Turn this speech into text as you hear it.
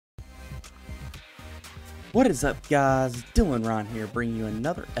What is up, guys? Dylanrhyne here, bringing you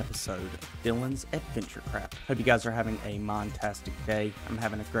another episode of Dylan's AdventureCraft. Hope you guys are having a montastic day. I'm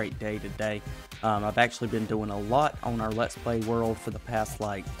having a great day today. I've actually been doing a lot on our Let's Play world for the past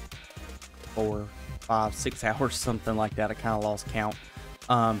like 4, 5, 6 hours, something like that. I kind of lost count.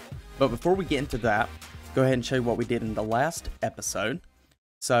 But before we get into that, go ahead and show you what we did in the last episode.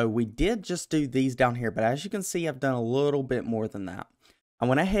 So we did just do these down here, but as you can see, I've done a little bit more than that. I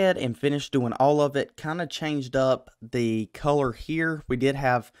went ahead and finished doing all of it, kind of changed up the color here. We did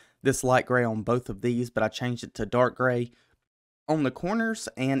have this light gray on both of these, but I changed it to dark gray on the corners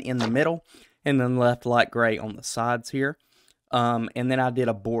and in the middle, and then left light gray on the sides here. And then I did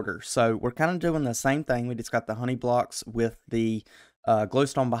a border. So we're kind of doing the same thing. We just got the honey blocks with the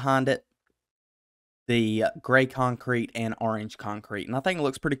glowstone behind it, the gray concrete and orange concrete, and I think it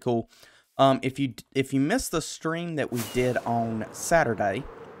looks pretty cool. If you missed the stream that we did on Saturday,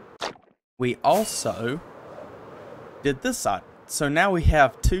 we also did this side. So now we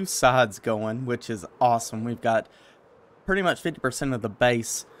have two sides going, which is awesome. We've got pretty much 50% of the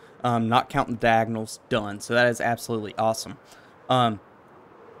base, not counting the diagonals, done. So that is absolutely awesome.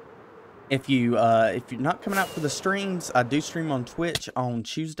 If you're not coming out for the streams, I do stream on Twitch on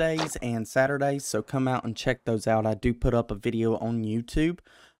Tuesdays and Saturdays, so come out and check those out. I do put up a video on YouTube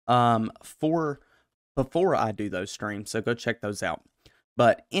before I do those streams, so go check those out.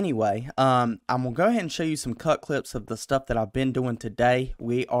 But anyway, I'm gonna go ahead and show you some cut clips of the stuff that I've been doing today.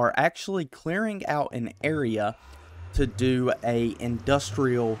 We are actually clearing out an area to do a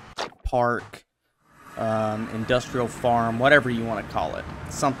industrial park, industrial farm, whatever you want to call it,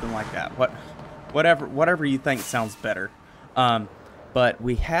 something like that. Whatever you think sounds better. But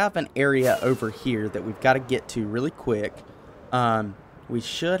we have an area over here that we've got to get to really quick. We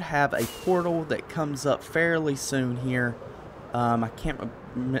should have a portal that comes up fairly soon here. I can't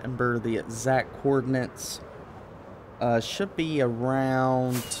remember the exact coordinates. Should be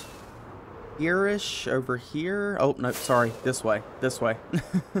around here-ish, over here. Oh, no, sorry, this way.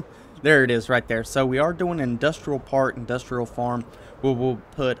 There it is right there. So we are doing an industrial park, industrial farm, where we'll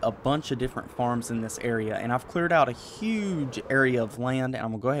put a bunch of different farms in this area. And I've cleared out a huge area of land, and I'm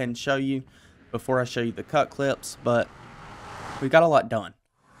going to go ahead and show you before I show you the cut clips. But we got a lot done.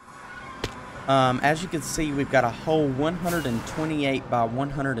 As you can see, we've got a whole 128 by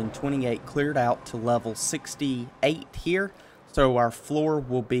 128 cleared out to level 68 here. So our floor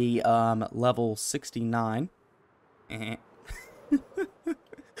will be level 69.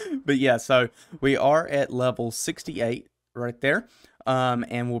 But yeah, so we are at level 68 right there.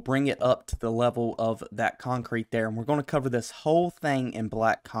 And we'll bring it up to the level of that concrete there. And we're going to cover this whole thing in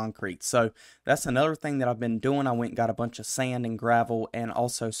black concrete. So that's another thing that I've been doing. I went and got a bunch of sand and gravel and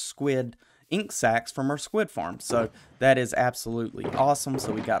also squid ink sacks from our squid farm. So that is absolutely awesome.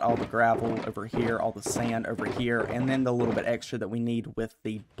 So we got all the gravel over here, all the sand over here, and then the little bit extra that we need with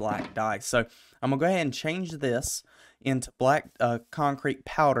the black dye. So I'm going to go ahead and change this into black concrete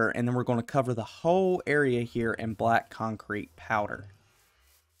powder, and then we're going to cover the whole area here in black concrete powder.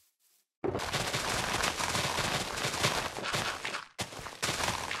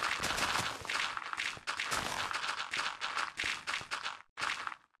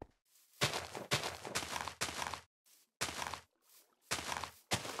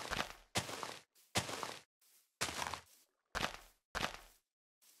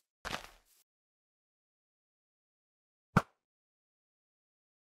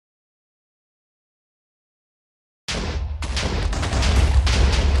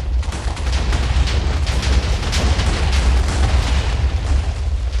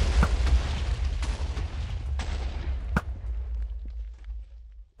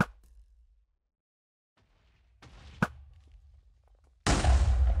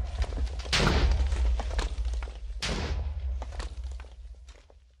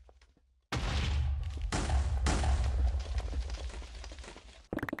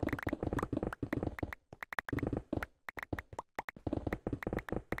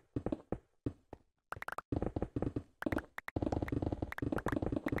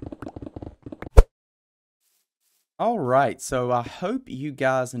 Alright, so I hope you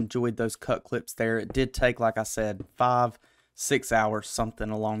guys enjoyed those cut clips there. It did take, like I said, 5, 6 hours, something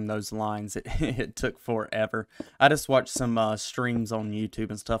along those lines. It took forever. I just watched some streams on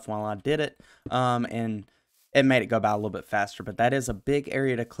YouTube and stuff while I did it, and it made it go by a little bit faster. But that is a big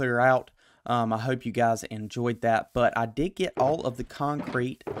area to clear out. I hope you guys enjoyed that. But I did get all of the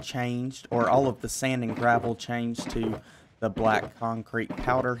concrete changed, or all of the sand and gravel changed to the black concrete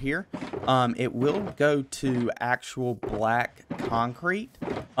powder here. It will go to actual black concrete,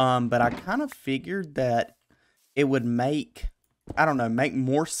 but I kind of figured that it would make, I don't know, make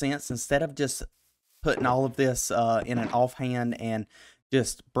more sense instead of just putting all of this in an offhand and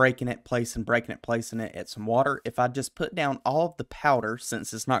just breaking it, placing it at some water, if I just put down all of the powder,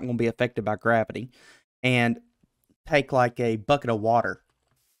 since it's not going to be affected by gravity, and take like a bucket of water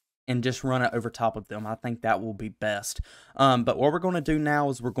and just run it over top of them, I think that will be best. But what we're going to do now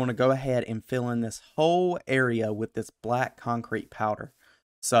is we're going to go ahead and fill in this whole area with this black concrete powder.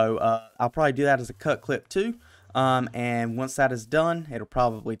 So I'll probably do that as a cut clip too. And once that is done, it'll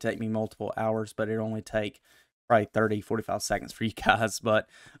probably take me multiple hours, but it'll only take probably 30-45 seconds for you guys. But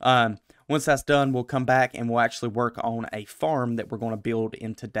once that's done, we'll come back and we'll actually work on a farm that we're going to build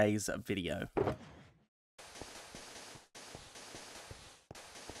in today's video.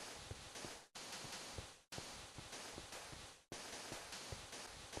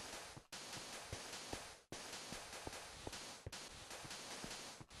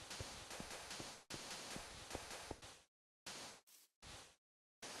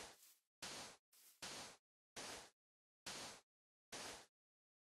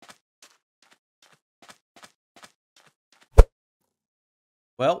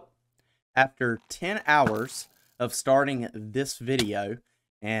 Well, after 10 hours of starting this video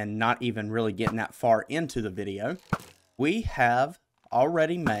and not even really getting that far into the video, we have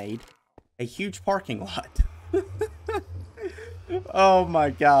already made a huge parking lot. Oh my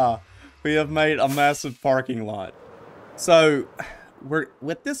god, we have made a massive parking lot. So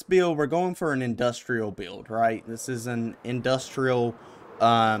with this build, we're going for an industrial build, right? This is an industrial,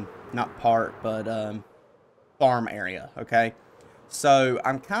 not park, but farm area, okay? So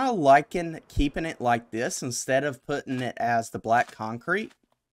I'm kind of liking keeping it like this instead of putting it as the black concrete.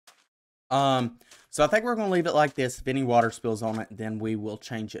 So I think we're going to leave it like this. If any water spills on it, then we will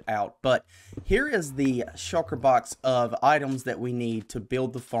change it out. But here is the shulker box of items that we need to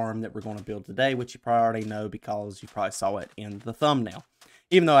build the farm that we're going to build today, which you probably already know because you probably saw it in the thumbnail,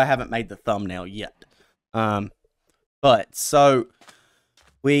 even though I haven't made the thumbnail yet. But so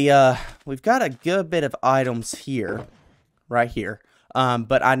we've got a good bit of items here. Right here.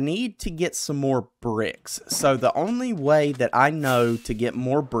 But I need to get some more bricks. So the only way that I know to get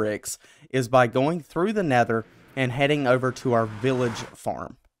more bricks is by going through the nether and heading over to our village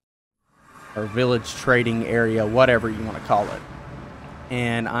farm. Or village trading area, whatever you want to call it.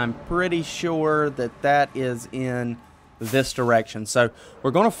 And I'm pretty sure that that is in this direction. So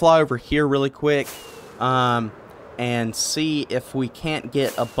we're going to fly over here really quick and see if we can't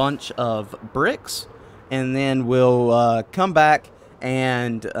get a bunch of bricks. And then we'll come back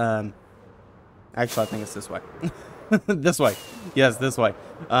and, actually I think it's this way. This way. Yes, this way.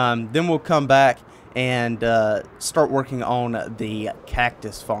 Then we'll come back and start working on the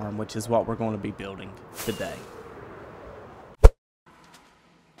cactus farm, which is what we're going to be building today.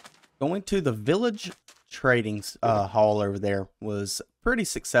 Going to the village trading hall over there was pretty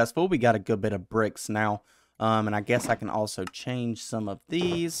successful. We got a good bit of bricks now. And I guess I can also change some of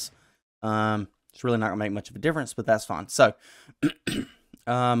these. It's really not going to make much of a difference, but that's fine. So,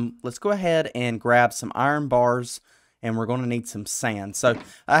 let's go ahead and grab some iron bars, and we're going to need some sand. So,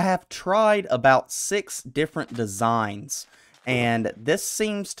 I have tried about 6 different designs, and this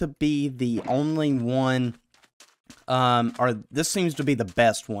seems to be the only one, or this seems to be the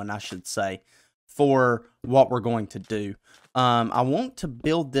best one, I should say, for what we're going to do. I want to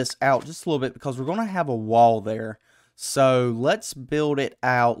build this out just a little bit because we're going to have a wall there. So let's build it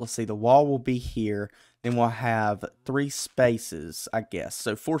out. Let's see, the wall will be here. Then we'll have 3 spaces, I guess.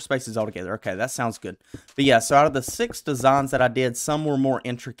 So 4 spaces altogether. Okay, that sounds good. But yeah, so out of the 6 designs that I did, some were more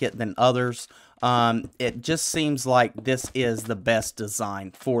intricate than others. It just seems like this is the best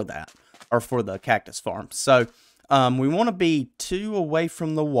design for that, or for the cactus farm. So we want to be 2 away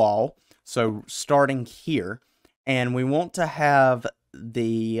from the wall. So starting here. And we want to have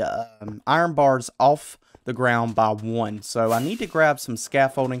the iron bars off the ground by 1. So I need to grab some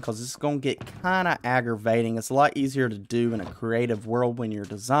scaffolding because this is going to get kind of aggravating. It's a lot easier to do in a creative world when you're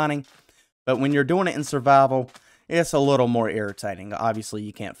designing, but when you're doing it in survival, it's a little more irritating. Obviously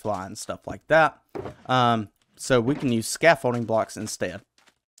you can't fly and stuff like that, so we can use scaffolding blocks instead.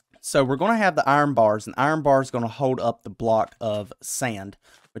 So we're going to have the iron bars, and iron bars is going to hold up the block of sand,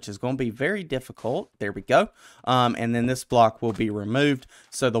 which is going to be very difficult. There we go. And then this block will be removed,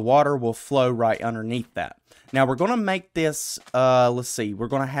 so the water will flow right underneath that. Now we're going to make this, let's see, we're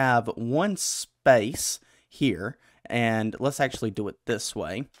going to have 1 space here, and let's actually do it this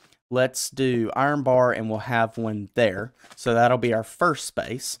way. Let's do iron bar, and we'll have 1 there. So that'll be our first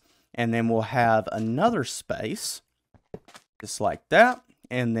space, and then we'll have another space, just like that.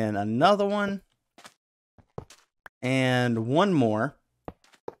 And then another one, and 1 more.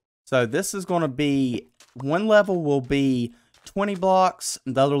 So this is going to be, 1 level will be 20 blocks.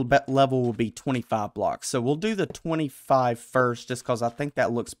 The other level will be 25 blocks. So we'll do the 25 first just because I think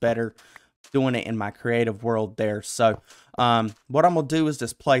that looks better doing it in my creative world there. So what I'm going to do is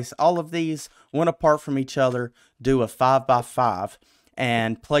just place all of these one apart from each other, do a 5x5,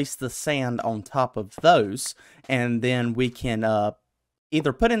 and place the sand on top of those. And then we can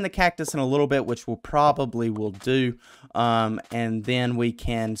either put in the cactus in a little bit, which we'll probably will do, and then we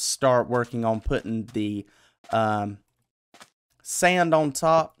can start working on putting the sand on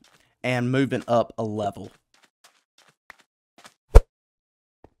top and moving up a level.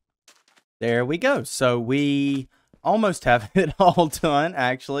 There we go. So we almost have it all done,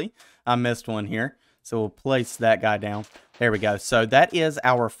 actually. I missed one here. So we'll place that guy down. There we go. So that is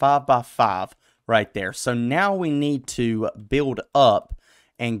our 5x5 right there. So now we need to build up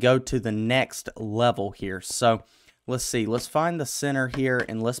and go to the next level here. So let's see. Let's find the center here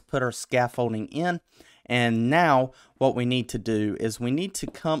and let's put our scaffolding in. And now what we need to do is we need to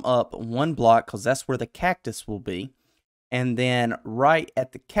come up one block because that's where the cactus will be. And then right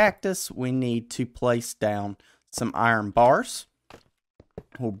at the cactus, we need to place down some iron bars.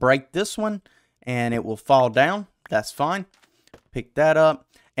 We'll break this one and it will fall down. That's fine. Pick that up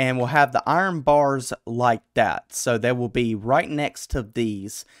and we'll have the iron bars like that. So they will be right next to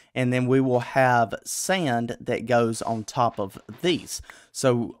these. And then we will have sand that goes on top of these.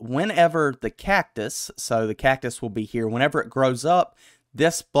 So whenever the cactus, so the cactus will be here, whenever it grows up,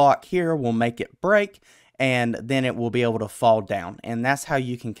 this block here will make it break. And then it will be able to fall down. And that's how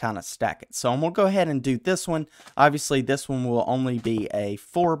you can kind of stack it. So I'm going to go ahead and do this one. Obviously, this one will only be a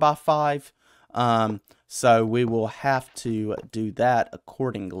 4x5. So we will have to do that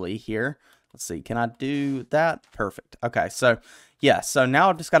accordingly here. Let's see. Can I do that? Perfect. Okay. So, yeah. So now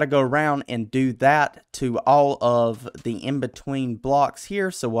I've just got to go around and do that to all of the in-between blocks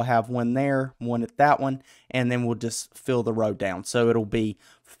here. So we'll have one there, one at that one. And then we'll just fill the row down. So it'll be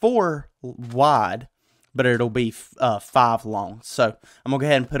 4 wide, but it'll be 5 long. So I'm going to go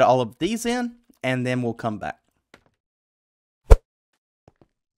ahead and put all of these in, and then we'll come back.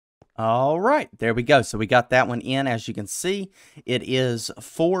 All right, there we go. So we got that one in. As you can see, it is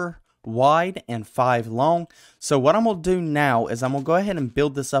 4 wide and 5 long. So what I'm going to do now is I'm going to go ahead and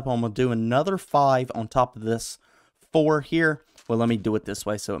build this up. I'm going to do another 5 on top of this 4 here. Well, let me do it this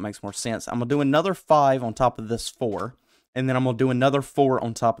way so it makes more sense. I'm going to do another 5 on top of this 4, and then I'm going to do another 4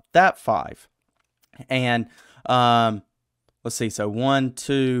 on top of that 5. And let's see, so 1,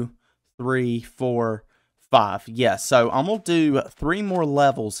 2, 3, 4, 5. Yeah, so I'm gonna do 3 more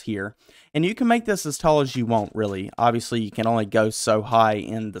levels here, and you can make this as tall as you want, really. Obviously, you can only go so high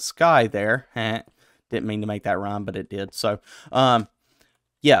in the sky there. Didn't mean to make that rhyme, but it did. So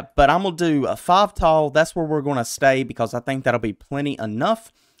yeah, but I'm gonna do a 5 tall. That's where we're gonna stay because I think that'll be plenty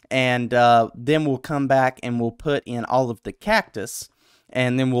enough. And then we'll come back and we'll put in all of the cactus.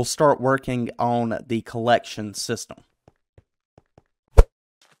 And then we'll start working on the collection system.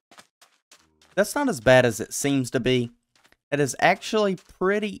 That's not as bad as it seems to be. It is actually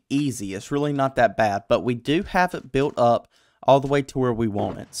pretty easy. It's really not that bad, but we do have it built up all the way to where we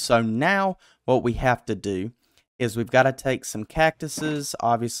want it. So now what we have to do is we've got to take some cactuses.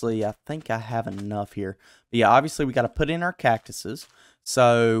 Obviously, I think I have enough here. But yeah, obviously we got to put in our cactuses.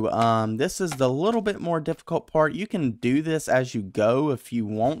 So this is the little bit more difficult part. You can do this as you go if you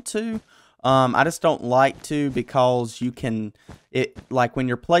want to. I just don't like to because you can, like when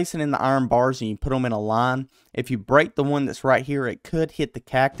you're placing in the iron bars and you put them in a line, if you break the one that's right here, it could hit the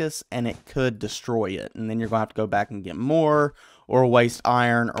cactus and it could destroy it. And then you're going to have to go back and get more or waste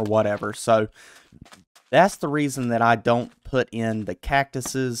iron or whatever. So that's the reason that I don't put in the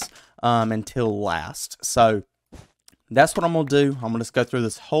cactuses until last. So that's what I'm going to do. I'm going to just go through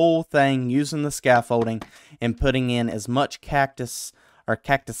this whole thing using the scaffolding and putting in as much cactus or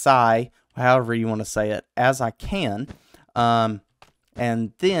cacti, however you want to say it, as I can. And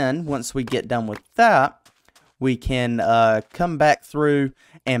then once we get done with that, we can come back through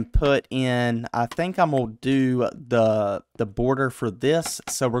and put in, I think I'm going to do the border for this.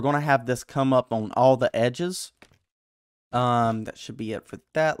 So we're going to have this come up on all the edges. That should be it for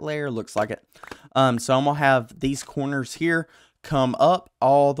that layer. Looks like it. So I'm gonna have these corners here come up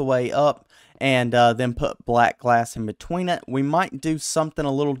all the way up, and then put black glass in between it. We might do something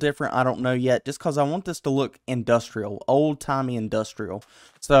a little different. I don't know yet, just because I want this to look industrial, old-timey industrial.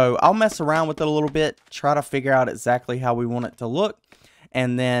 So I'll mess around with it a little bit, try to figure out exactly how we want it to look,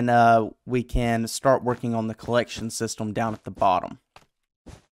 and then we can start working on the collection system down at the bottom.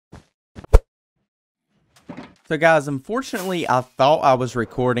 So guys, unfortunately, I thought I was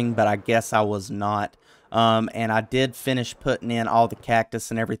recording, but I guess I was not. And I did finish putting in all the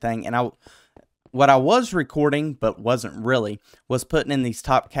cactus and everything. And what I was recording, but wasn't really, was putting in these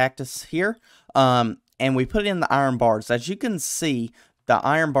top cactus here. And we put in the iron bars. As you can see, the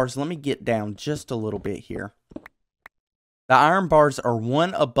iron bars, let me get down just a little bit here. The iron bars are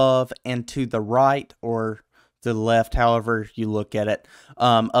one above and to the right, or to the left, however you look at it,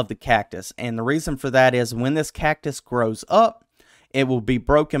 of the cactus. And the reason for that is when this cactus grows up, it will be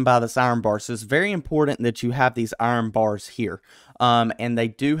broken by this iron bar. So it's very important that you have these iron bars here. And they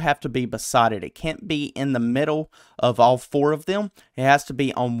do have to be beside it. It can't be in the middle of all four of them. It has to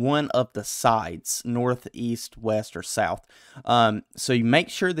be on one of the sides, north, east, west, or south. So you make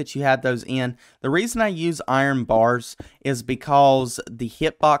sure that you have those in. The reason I use iron bars is because the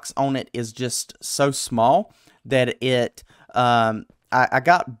hitbox on it is just so small that it... I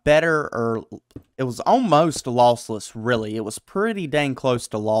got better, or it was almost lossless, really. It was pretty dang close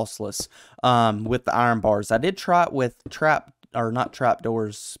to lossless with the iron bars. I did try it with not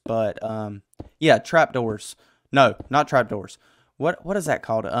trapdoors, but yeah, trapdoors. No, not trapdoors. What is that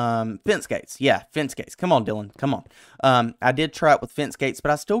called? Fence gates. Yeah, fence gates. Come on, Dylan. Come on. I did try it with fence gates,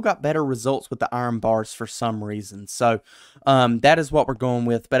 but I still got better results with the iron bars for some reason. So that is what we're going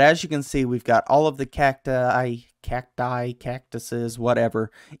with. But as you can see, we've got all of the cactuses,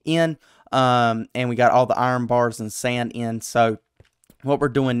 whatever, in. And we got all the iron bars and sand in. So what we're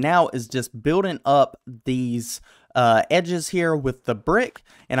doing now is just building up these edges here with the brick.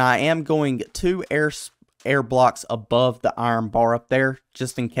 And I am going 2 air blocks above the iron bar up there,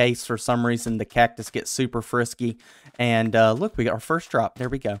 just in case for some reason the cactus gets super frisky. And look, we got our first drop. There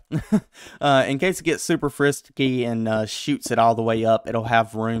we go. In case it gets super frisky and shoots it all the way up, it'll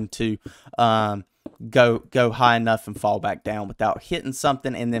have room to go high enough and fall back down without hitting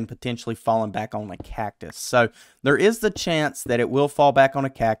something and then potentially falling back on a cactus. So there is the chance that it will fall back on a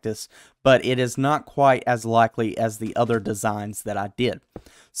cactus, but it is not quite as likely as the other designs that I did.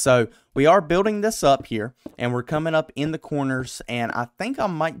 So we are building this up here, and we're coming up in the corners, and I think I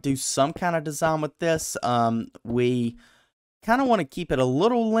might do some kind of design with this. We kind of want to keep it a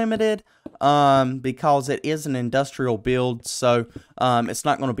little limited because it is an industrial build, so it's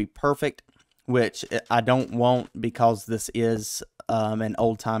not going to be perfect, which I don't want because this is an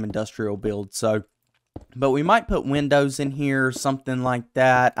old-time industrial build. So, but we might put windows in here, something like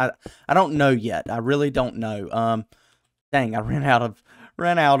that. I don't know yet. I really don't know. Dang, I ran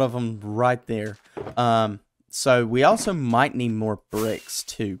out of them right there. So we also might need more bricks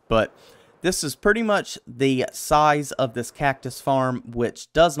too, but this is pretty much the size of this cactus farm,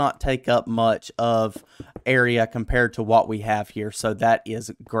 which does not take up much of area compared to what we have here. So that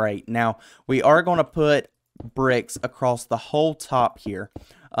is great. Now we are going to put bricks across the whole top here.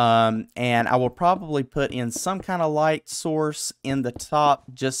 And I will probably put in some kind of light source in the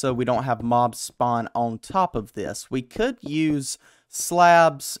top just so we don't have mobs spawn on top of this. We could use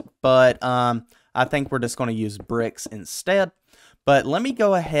slabs, but I think we're just going to use bricks instead. But let me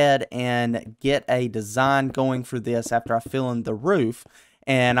go ahead and get a design going for this after I fill in the roof.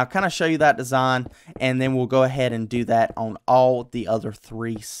 And I'll kind of show you that design, and then we'll go ahead and do that on all the other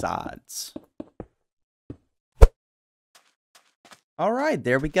 3 sides. Alright,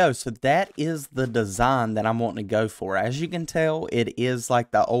 there we go. So that is the design that I'm wanting to go for. As you can tell, it is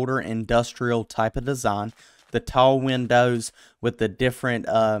like the older industrial type of design. The tall windows with the different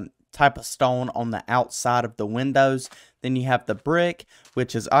type of stone on the outside of the windows. Then you have the brick,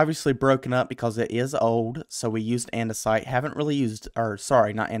 which is obviously broken up because it is old. So we used andesite. Haven't really used, or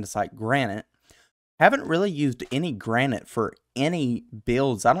sorry, not andesite, granite. Haven't really used any granite for any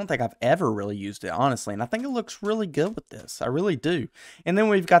builds. I don't think I've ever really used it, honestly. And I think it looks really good with this. I really do. And then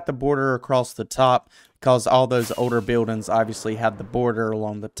we've got the border across the top because all those older buildings obviously have the border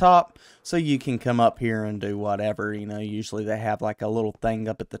along the top. So you can come up here and do whatever. You know, usually they have like a little thing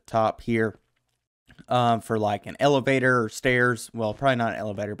up at the top here. For like an elevator or stairs. Well, probably not an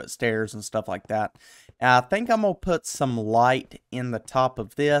elevator, but stairs and stuff like that. I think I'm going to put some light in the top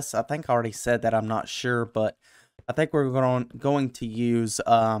of this. I think I already said that. I'm not sure, but I think we're going to use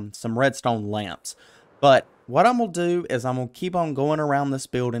some redstone lamps. But what I'm going to do is I'm going to keep on going around this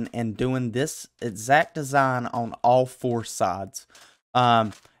building and doing this exact design on all 4 sides.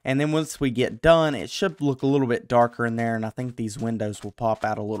 And then once we get done, it should look a little bit darker in there, and I think these windows will pop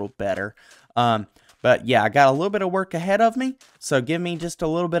out a little better. But yeah, I got a little bit of work ahead of me, so give me just a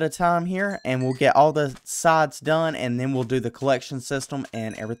little bit of time here, and we'll get all the sides done, and then we'll do the collection system,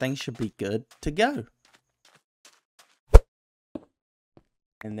 and everything should be good to go.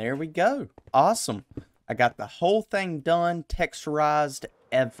 And there we go. Awesome. I got the whole thing done, texturized,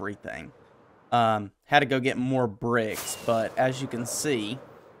 everything. Had to go get more bricks, but as you can see,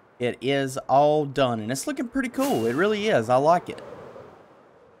 it is all done, and it's looking pretty cool. It really is. I like it.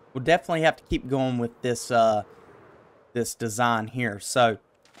 we'll definitely have to keep going with this this design here. So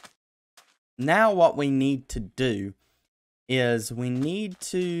now what we need to do is we need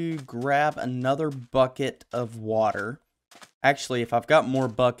to grab another bucket of water. Actually, if I've got more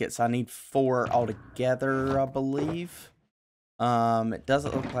buckets, I need 4 altogether, I believe. It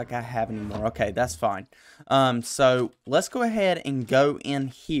doesn't look like I have any more. Okay, that's fine. So let's go ahead and go in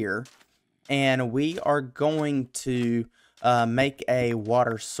here, and we are going to make a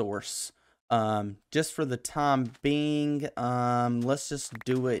water source. Just for the time being, let's just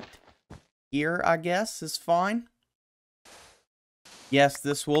do it here, I guess, is fine. Yes,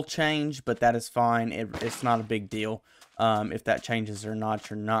 this will change, but that is fine. It's not a big deal. If that changes or not,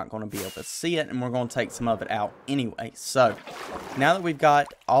 you're not going to be able to see it, and we're going to take some of it out anyway. So, now that we've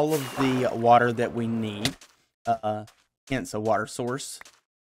got all of the water that we need, hence a water source,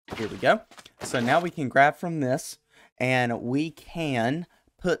 here we go. So now we can grab from this, and we can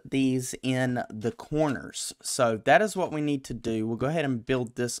put these in the corners. So that is what we need to do. We'll go ahead and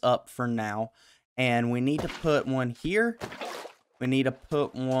build this up for now, and we need to put one here. We need to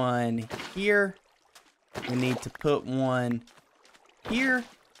put one here. We need to put one here,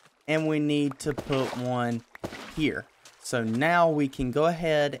 and we need to put one here. So now we can go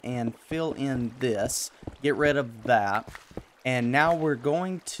ahead and fill in this, get rid of that, and now we're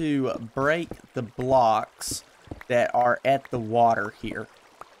going to break the blocks that are at the water here.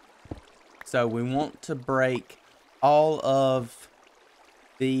 So we want to break all of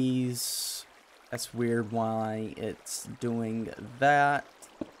these. That's weird why it's doing that.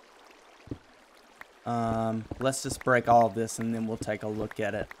 Let's just break all of this and then we'll take a look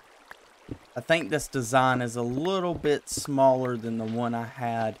at it. I think this design is a little bit smaller than the one I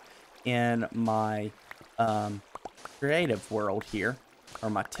had in my creative world here, or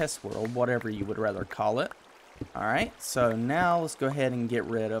my test world, whatever you would rather call it. Alright, so now let's go ahead and get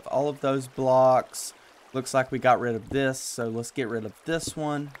rid of all of those blocks. Looks like we got rid of this, so let's get rid of this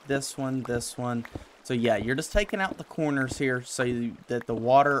one, this one, this one. So yeah, you're just taking out the corners here so that the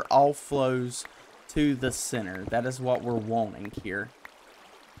water all flows to the center. That is what we're wanting here.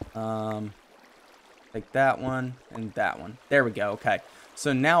 Take that one and that one. There we go. Okay.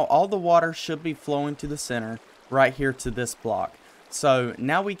 So now all the water should be flowing to the center right here to this block. So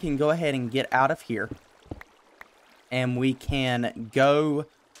now we can go ahead and get out of here. And we can go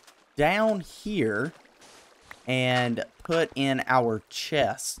down here and put in our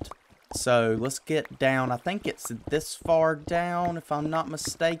chest. So let's get down. I think it's this far down if I'm not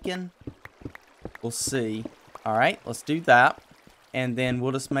mistaken. We'll see. Alright, let's do that. And then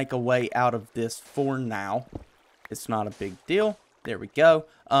we'll just make a way out of this for now. It's not a big deal. There we go.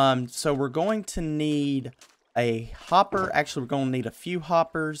 So we're going to need a hopper. Actually, we're going to need a few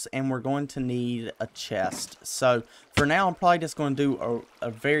hoppers, and we're going to need a chest. So for now, I'm probably just going to do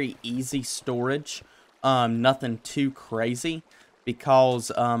a very easy storage. Nothing too crazy,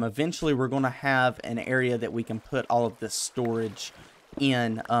 because eventually we're going to have an area that we can put all of this storage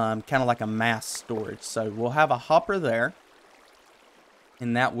in, kind of like a mass storage. So we'll have a hopper there,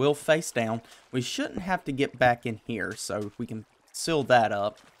 and that will face down. We shouldn't have to get back in here, so we can seal that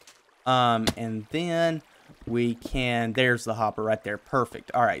up. And then we can, there's the hopper right there. Perfect.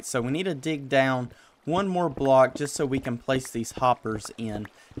 All right, so we need to dig down one more block just so we can place these hoppers in,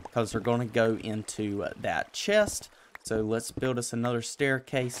 because they're going to go into that chest. So let's build us another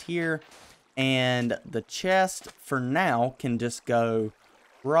staircase here. And the chest for now can just go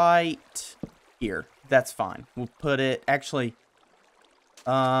right here. That's fine. We'll put it, actually,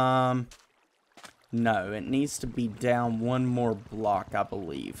 no, it needs to be down one more block, I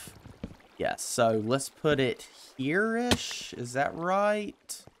believe. Yes, so let's put it here-ish. Is that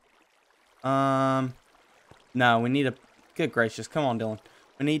right? No, we need a, good gracious, come on, Dylan.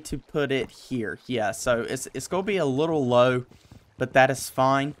 We need to put it here. Yeah, so it's going to be a little low, but that is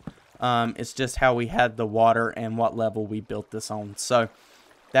fine. It's just how we had the water and what level we built this on. So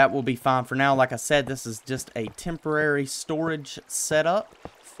that will be fine for now. Like I said, this is just a temporary storage setup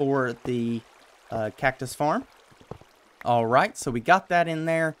for the cactus farm. Alright, so we got that in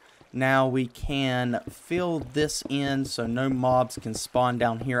there. Now we can fill this in so no mobs can spawn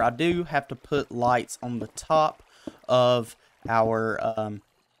down here. I do have to put lights on the top of our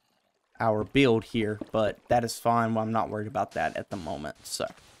build here, but that is fine. I'm not worried about that at the moment. So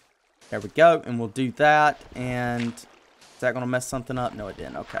there we go, and we'll do that. And is that going to mess something up? No, it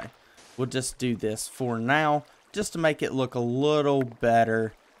didn't. Okay, we'll just do this for now, just to make it look a little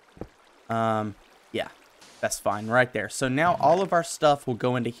better. Yeah, that's fine right there. So now all of our stuff will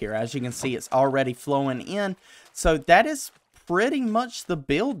go into here. As you can see, it's already flowing in. So that is pretty much the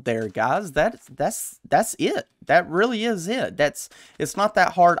build there, guys. That's it. That really is it. It's not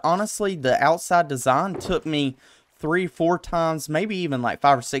that hard. Honestly, the outside design took me 3-4 times, maybe even like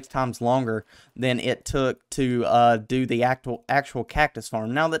 5 or 6 times longer than it took to do the actual cactus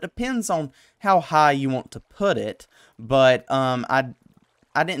farm. Now that depends on how high you want to put it, but I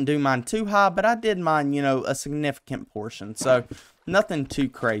didn't do mine too high, but I did mine, you know, a significant portion, so nothing too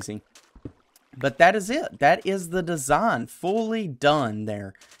crazy. But that is it. That is the design fully done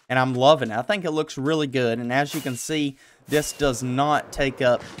there, and I'm loving it. I think it looks really good, and as you can see, this does not take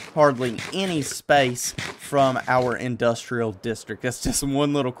up hardly any space from our industrial district. It's just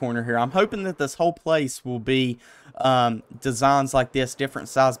one little corner here. I'm hoping that this whole place will be designs like this, different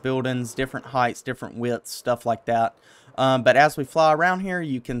size buildings, different heights, different widths, stuff like that. But as we fly around here,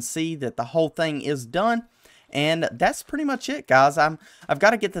 you can see that the whole thing is done. And that's pretty much it, guys. I've got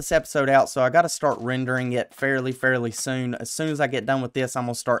to get this episode out, so I got to start rendering it fairly soon. As soon as I get done with this, I'm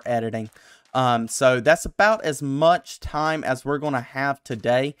going to start editing. So that's about as much time as we're going to have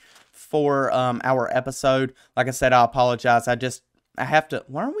today for our episode. Like I said, I apologize. I have to...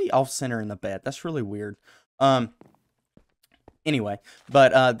 Why aren't we off-center in the bed? That's really weird. Anyway,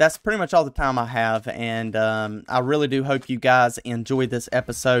 but that's pretty much all the time I have, and I really do hope you guys enjoyed this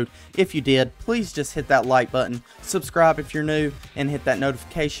episode. If you did, please just hit that like button, subscribe if you're new, and hit that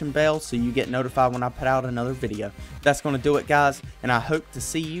notification bell so you get notified when I put out another video. That's going to do it, guys, and I hope to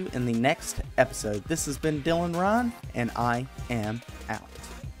see you in the next episode. This has been Dylanrhyne, and I am out.